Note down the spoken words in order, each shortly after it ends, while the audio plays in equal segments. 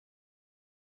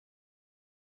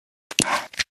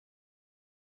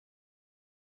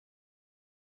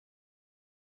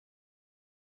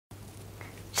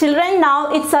Children,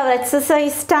 now it's our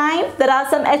exercise time. There are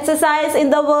some exercises in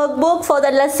the workbook for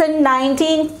the lesson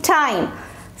 19 time.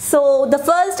 So the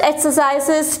first exercise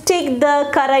is tick the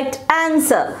correct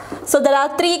answer. So there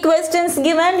are 3 questions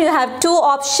given. You have 2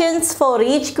 options for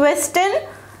each question.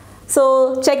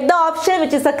 So check the option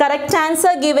which is the correct answer.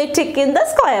 Give a tick in the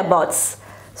square box.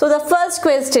 So the first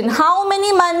question, how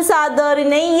many months are there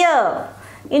in a year?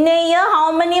 In a year,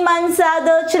 how many months are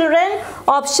there, children?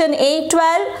 Option A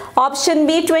 12, option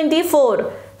B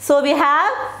 24. So we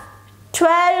have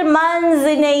 12 months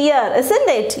in a year, isn't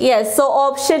it? Yes, so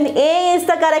option A is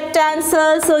the correct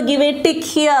answer. So give a tick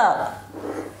here.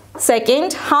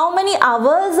 Second, how many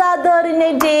hours are there in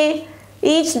a day?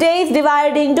 Each day is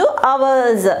divided into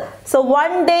hours. So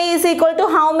 1 day is equal to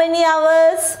how many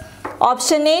hours?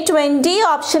 Option A 20,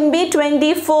 option B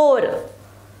 24.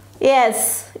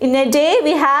 Yes, in a day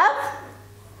we have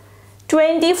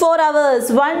 24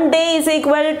 hours. 1 day is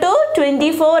equal to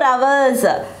 24 hours.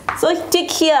 So tick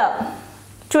here.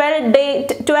 12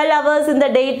 hours in the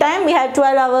daytime, we have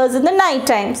 12 hours in the night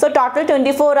time. So total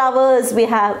 24 hours we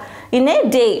have in a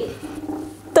day.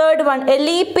 Third one, a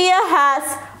leap year has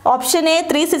option A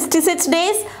 366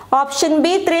 days, option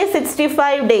B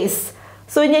 365 days.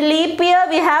 So in a leap year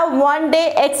we have 1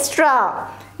 day extra.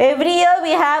 Every year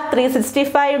we have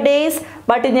 365 days,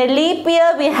 but in a leap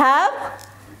year we have,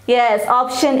 yes,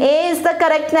 option A is the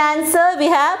correct answer. We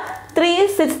have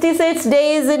 366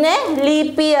 days in a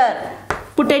leap year.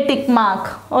 Put a tick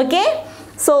mark. Okay.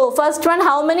 So first one,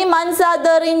 how many months are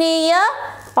there in a year?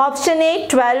 Option A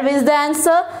 12 is the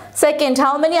answer. Second,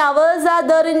 how many hours are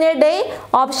there in a day?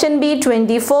 Option B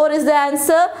 24 is the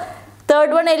answer.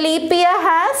 Third one, a leap year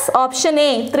has option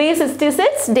A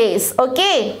 366 days.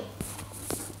 Okay.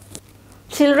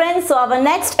 Children, so our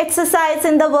next exercise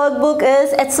in the workbook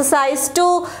is exercise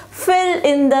 2, fill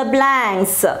in the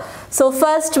blanks. So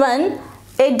first one,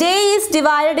 a day is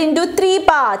divided into 3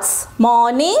 parts,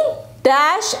 morning,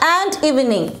 dash and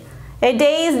evening. A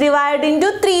day is divided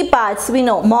into 3 parts, we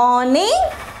know, morning,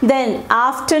 then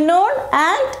afternoon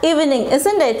and evening,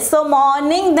 isn't it? So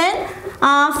morning, then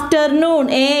afternoon,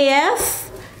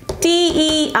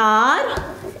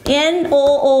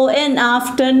 A-F-T-E-R-N-O-O-N,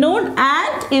 afternoon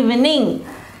and evening.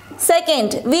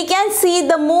 Second, we can see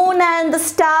the moon and the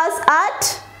stars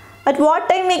at what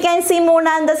time we can see moon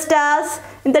and the stars?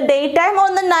 In the daytime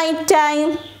or the night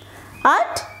time?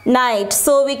 At night.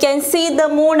 So we can see the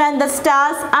moon and the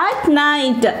stars at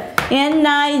night.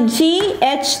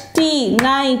 N-I-G-H-T,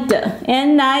 night.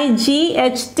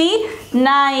 N-I-G-H-T,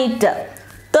 night.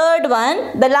 Third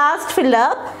one, the last fill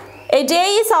up. A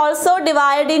day is also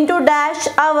divided into dash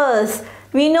hours.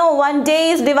 We know 1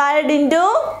 day is divided into,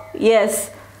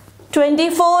 yes,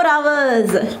 24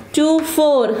 hours.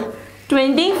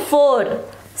 24.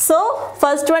 So,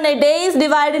 first one, a day is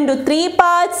divided into 3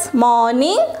 parts,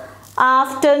 morning,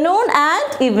 afternoon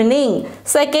and evening.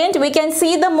 Second, we can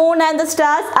see the moon and the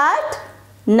stars at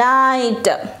night.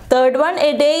 Third one,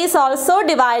 a day is also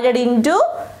divided into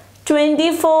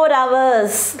 24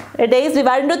 hours. A day is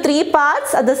divided into 3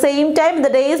 parts. At the same time, the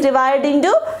day is divided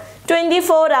into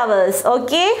 24 hours.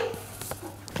 Okay.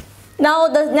 Now,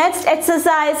 the next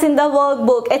exercise in the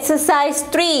workbook, exercise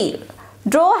 3.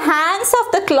 Draw hands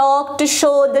of the clock to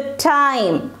show the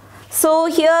time. So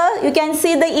here you can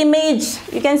see the image.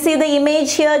 You can see the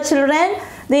image here, children.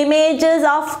 The images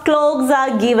of clocks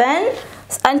are given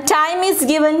and time is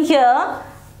given here.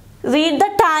 Read the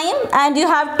time and you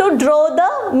have to draw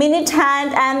the minute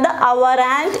hand and the hour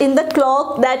hand in the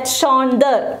clock that's shown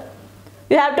there.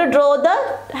 You have to draw the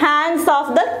hands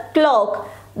of the clock.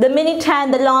 The minute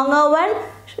hand, the longer one,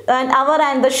 and hour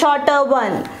and the shorter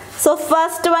one. So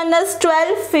first one is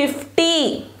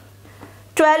 12:50.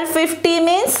 12:50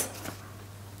 means,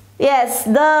 yes,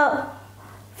 the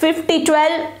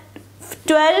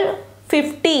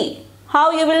 12:50.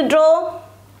 How you will draw?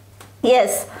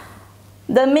 Yes,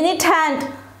 the minute hand,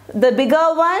 the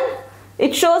bigger one,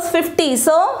 it shows 50.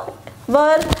 So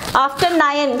after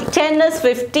 9, 10 is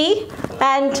 50,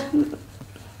 and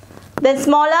then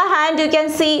smaller hand you can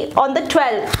see on the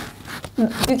 12.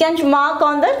 You can mark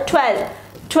on the 12.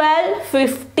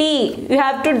 12:50. You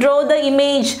have to draw the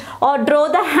image or draw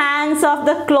the hands of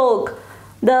the clock.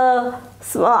 The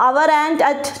hour hand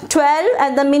at 12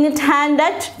 and the minute hand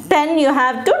at 10 you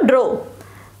have to draw.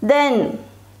 Then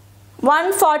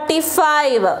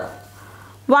 1:45.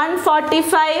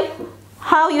 1:45.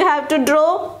 How you have to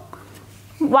draw?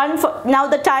 Now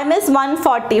the time is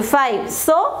 1:45.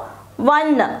 So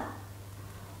 1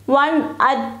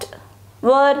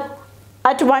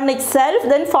 at 1 itself,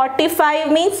 then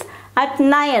 45 means at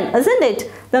 9, isn't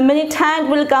it? The minute hand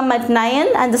will come at 9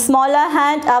 and the smaller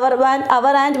hand,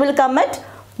 hour hand will come at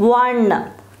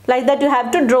 1. Like that you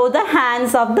have to draw the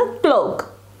hands of the clock.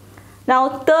 Now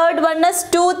third one is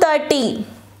 2:30.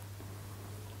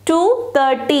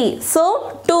 2:30.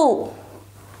 So 2.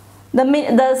 The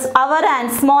hour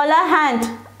hand, smaller hand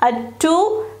at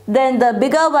 2, then the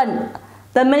bigger one,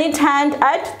 the minute hand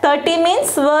at 30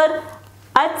 means we're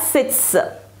at 6.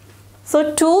 So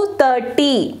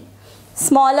 2:30.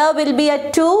 Smaller will be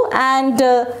at 2 and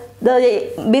the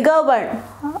bigger one,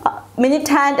 minute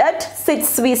hand at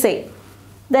 6 we say.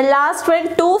 The last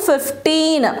one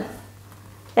 2:15.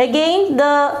 Again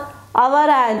the hour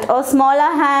hand or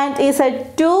smaller hand is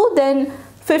at 2, then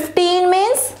 15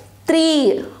 means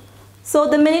 3. So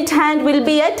the minute hand will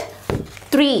be at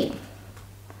 3.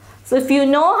 So if you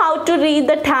know how to read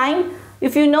the time,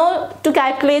 if you know to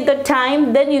calculate the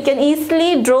time, then you can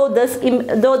easily draw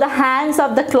the hands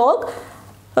of the clock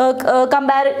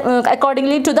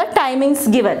accordingly to the timings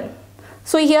given.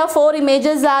 So here 4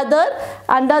 images are there.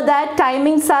 Under that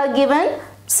timings are given.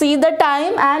 See the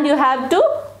time and you have to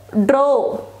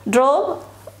draw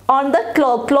on the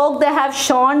clock they have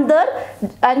shown there,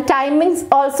 and timings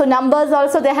also, numbers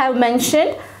also they have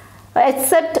mentioned,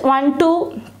 except 1,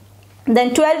 2,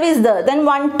 then 12 is there, then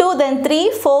 1, 2, then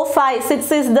 3, 4, 5,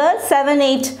 6 is there, 7,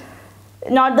 8,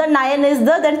 not the 9 is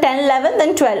there, then 10, 11,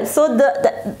 then 12. So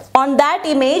on that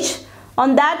image,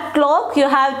 on that clock you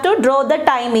have to draw the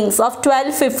timings of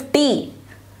 12:50.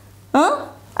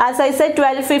 As I said,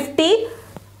 12:50,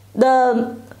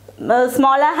 the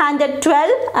smaller hand at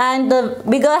 12 and the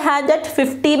bigger hand at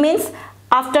 50 means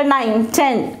after 9,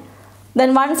 10.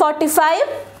 Then 1:45,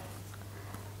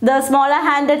 the smaller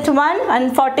hand at 1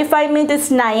 and 45 means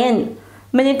it's 9.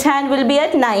 Minute hand will be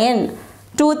at 9.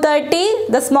 2:30,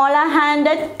 the smaller hand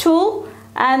at 2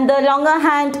 and the longer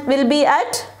hand will be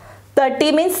at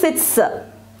 30 means 6.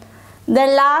 The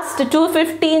last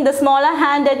 2:15, the smaller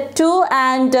hand at 2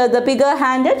 and the bigger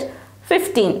hand at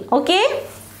 15. Okay?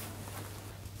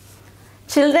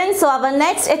 Children, so our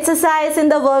next exercise in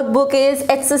the workbook is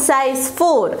exercise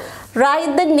 4.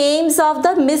 Write the names of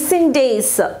the missing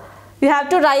days. You have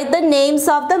to write the names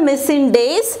of the missing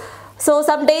days. So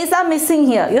some days are missing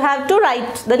here. You have to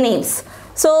write the names.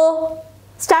 So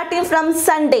starting from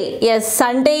Sunday. Yes,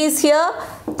 Sunday is here.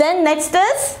 Then next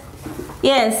is,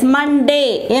 yes,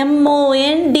 Monday.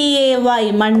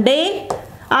 M-O-N-D-A-Y. Monday.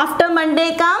 After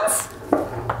Monday comes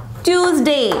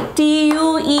Tuesday.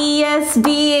 T-U-E-S-D-A-Y.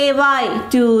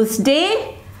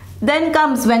 Tuesday. Then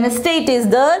comes Wednesday. It is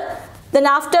there. Then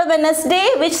after Wednesday,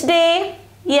 which day?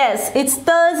 Yes, it's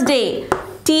Thursday.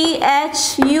 T-H-U-R-S-D-A-Y.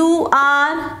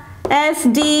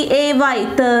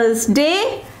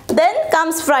 Thursday. Then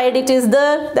comes Friday. It is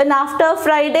there. Then after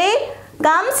Friday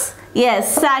comes,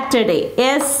 yes, Saturday.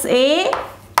 S-A-T-U-R-D-A-Y.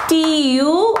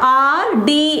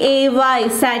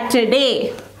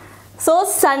 Saturday. So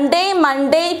Sunday,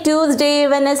 Monday, Tuesday,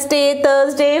 Wednesday,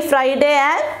 Thursday, Friday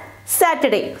and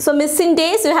Saturday. So missing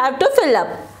days you have to fill up.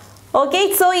 Okay,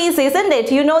 it's so easy, isn't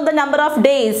it? You know the number of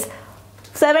days.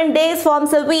 7 days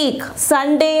forms a week.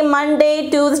 Sunday, Monday,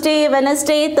 Tuesday,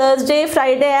 Wednesday, Thursday,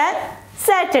 Friday and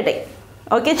Saturday.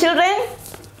 Okay, children?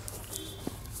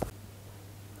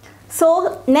 So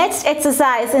next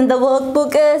exercise in the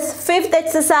workbook is 5th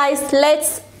exercise,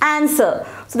 let's answer.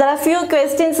 So there are few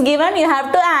questions given. You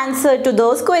have to answer to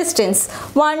those questions.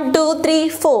 1, 2, 3,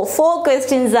 4. 4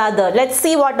 questions are there. Let's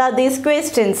see what are these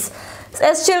questions.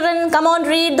 Yes, children, come on,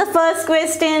 read the first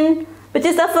question. Which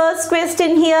is the first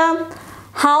question here?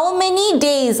 How many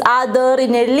days are there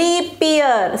in a leap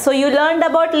year? So you learned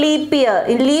about leap year.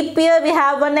 In leap year we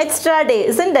have one extra day,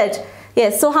 isn't it?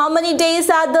 Yes. So how many days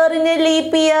are there in a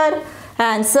leap year?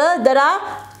 Answer, there are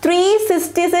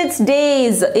 366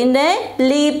 days in a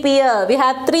leap year. We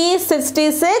have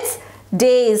 366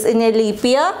 days in a leap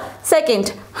year.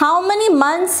 Second, how many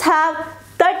months have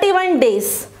 31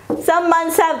 days? Some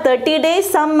months have 30 days,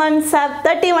 some months have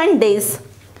 31 days.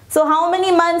 So how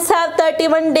many months have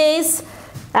 31 days?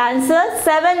 Answer,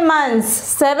 7 months.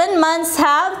 7 months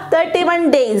have 31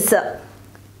 days.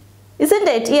 Isn't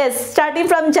it? Yes, starting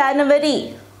from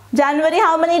January. January,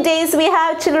 how many days we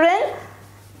have, children?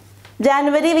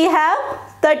 January we have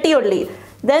 30 only.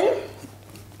 Then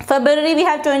February we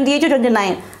have 28 to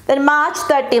 29. Then March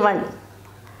 31.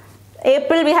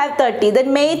 April we have 30.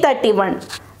 Then May 31.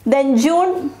 Then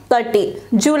June 30.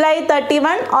 July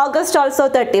 31. August also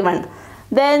 31.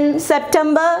 Then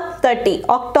September 30.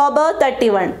 October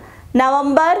 31.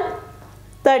 November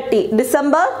 30.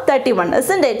 December 31.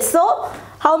 Isn't it? So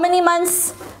how many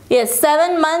months? Yes,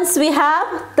 7 months we have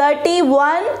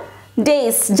 31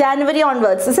 days. January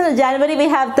onwards. Isn't it? January we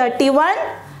have 31.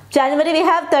 January we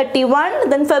have 31.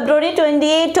 Then February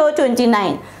 28 or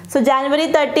 29. So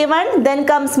January 31, then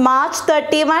comes March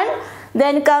 31,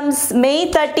 then comes May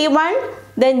 31,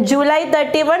 then July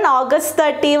 31, August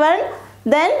 31,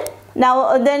 then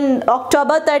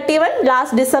October 31,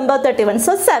 last December 31.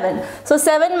 So 7. So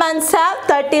 7 months have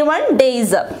 31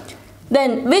 days.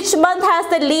 Then which month has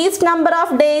the least number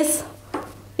of days?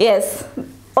 Yes,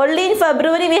 only in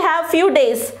February we have few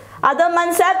days. Other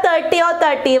months have 30 or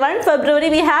 31. February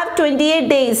we have 28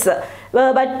 days.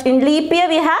 But in leap year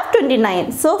we have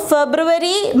 29. So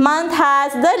February month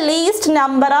has the least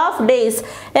number of days.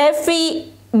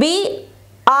 February,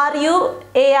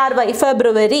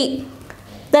 February.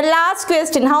 The last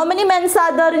question, how many months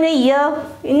are there in a year?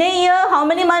 In a year, how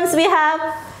many months we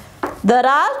have? There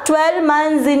are 12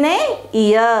 months in a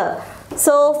year.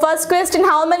 So first question,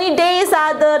 how many days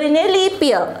are there in a leap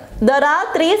year? There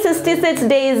are 366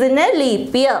 days in a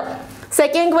leap year.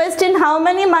 Second question, how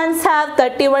many months have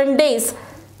 31 days?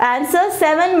 Answer,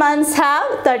 7 months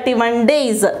have 31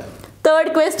 days.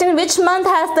 Third question, which month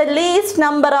has the least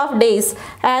number of days?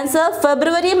 Answer,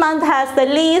 February month has the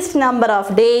least number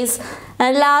of days.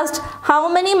 And last,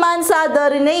 how many months are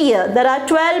there in a year? There are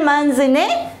 12 months in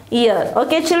a year.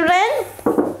 Okay, children?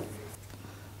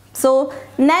 So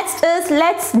next is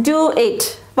let's do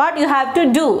it. What you have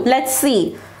to do? Let's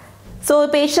see. So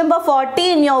page number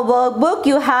 40 in your workbook,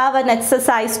 you have an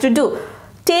exercise to do.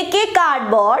 Take a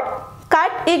cardboard,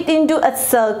 cut it into a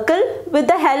circle with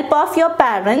the help of your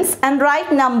parents and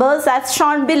write numbers as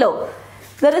shown below.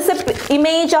 There is an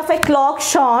image of a clock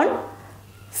shown.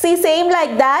 See, same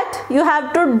like that, you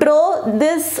have to draw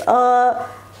this or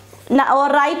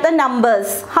write the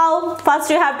numbers. How?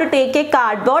 First you have to take a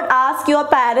cardboard, ask your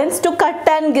parents to cut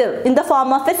and give in the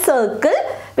form of a circle.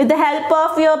 With the help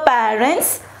of your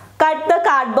parents, cut the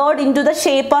cardboard into the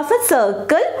shape of a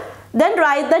circle. Then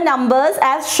write the numbers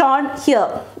as shown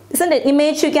here. Isn't it?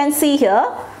 Image you can see here.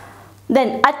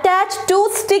 Then attach 2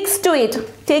 sticks to it.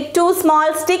 Take 2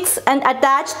 small sticks and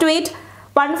attach to it.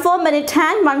 One for minute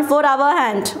hand, one for hour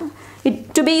hand.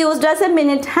 To be used as a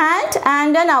minute hand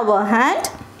and an hour hand.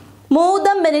 Move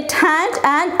the minute hand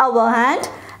and hour hand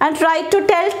and try to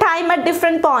tell time at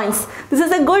different points. This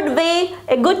is a good way,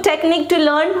 a good technique to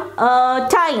learn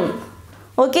time.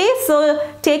 Okay, so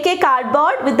take a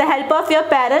cardboard with the help of your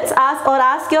parents,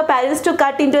 ask your parents to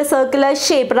cut into a circular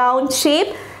shape, round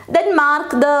shape. Then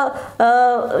mark the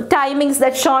timings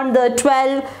that shown, the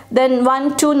 12, then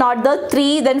 1, 2, not the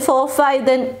 3, then 4, 5,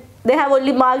 then they have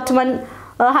only marked one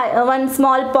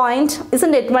small point,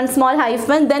 isn't it? One small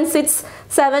hyphen, then 6,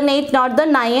 7, 8, not the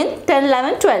 9, 10,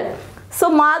 11, 12. So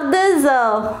mark these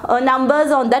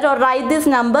numbers on that or write these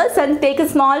numbers and take a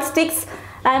small sticks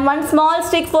and one small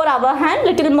stick for hour hand,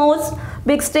 little more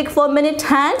big stick for minute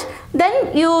hand.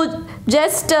 Then you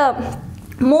just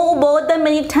move both the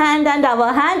minute hand and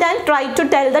hour hand and try to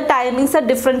tell the timings at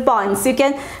different points. You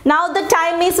can, now the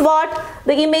time is what?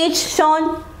 The image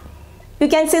shown, you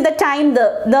can see the time,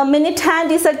 the minute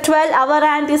hand is at 12, hour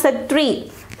hand is at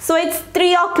 3. So it's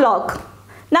 3 o'clock.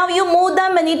 Now you move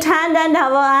the minute hand and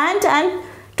hour hand and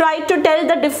try to tell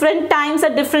the different times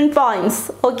at different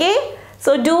points. Okay?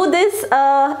 So do this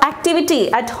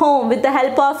activity at home with the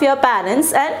help of your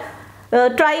parents and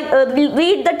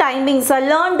read the timings or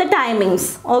learn the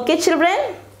timings. Okay, children?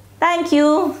 Thank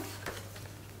you.